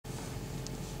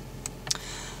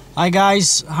Hi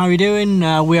guys, how are you doing?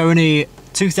 We are in a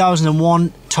 2001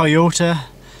 Toyota.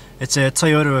 It's a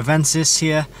Toyota Avensis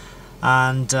here,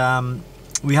 and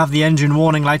we have the engine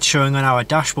warning light showing on our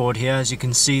dashboard here, as you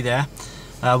can see there.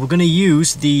 We're going to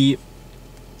use the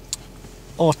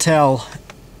Autel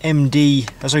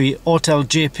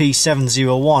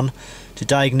JP701 to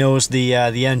diagnose the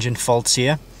engine faults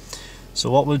here.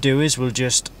 So what we'll do is we'll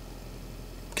just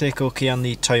click OK on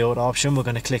the Toyota option. We're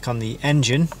going to click on the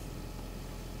engine,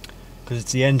 because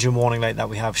it's the engine warning light that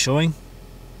we have showing.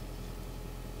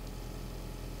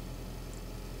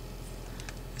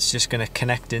 It's just going to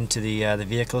connect into the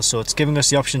vehicle, so it's giving us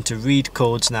the option to read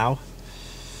codes now,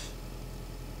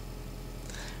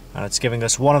 and it's giving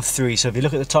us 1 of 3. So if you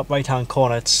look at the top right hand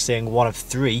corner, it's saying 1 of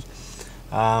 3.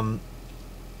 And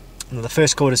the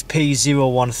first code is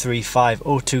P0135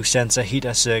 O2 sensor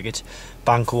heater circuit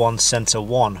bank 1 sensor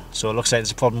 1. So it looks like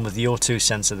there's a problem with the O2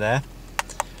 sensor there.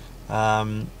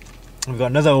 We've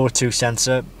got another O2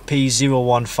 sensor,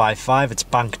 P0155, it's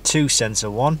bank 2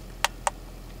 sensor 1.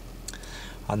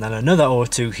 And then another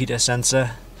O2 heater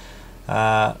sensor,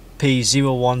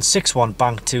 P0161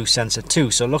 bank 2 sensor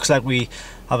 2. So it looks like we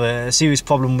have a serious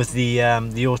problem with the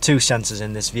O2 sensors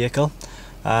in this vehicle.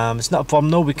 It's not a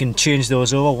problem though, we can change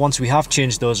those over. Once we have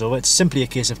changed those over, it's simply a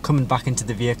case of coming back into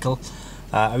the vehicle,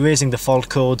 erasing the fault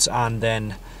codes, and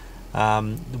then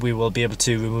we will be able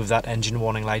to remove that engine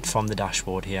warning light from the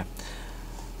dashboard here.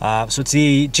 So it's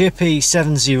the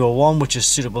JP701, which is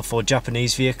suitable for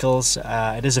Japanese vehicles.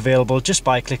 It is available just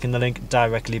by clicking the link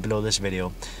directly below this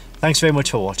video. Thanks very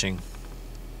much for watching.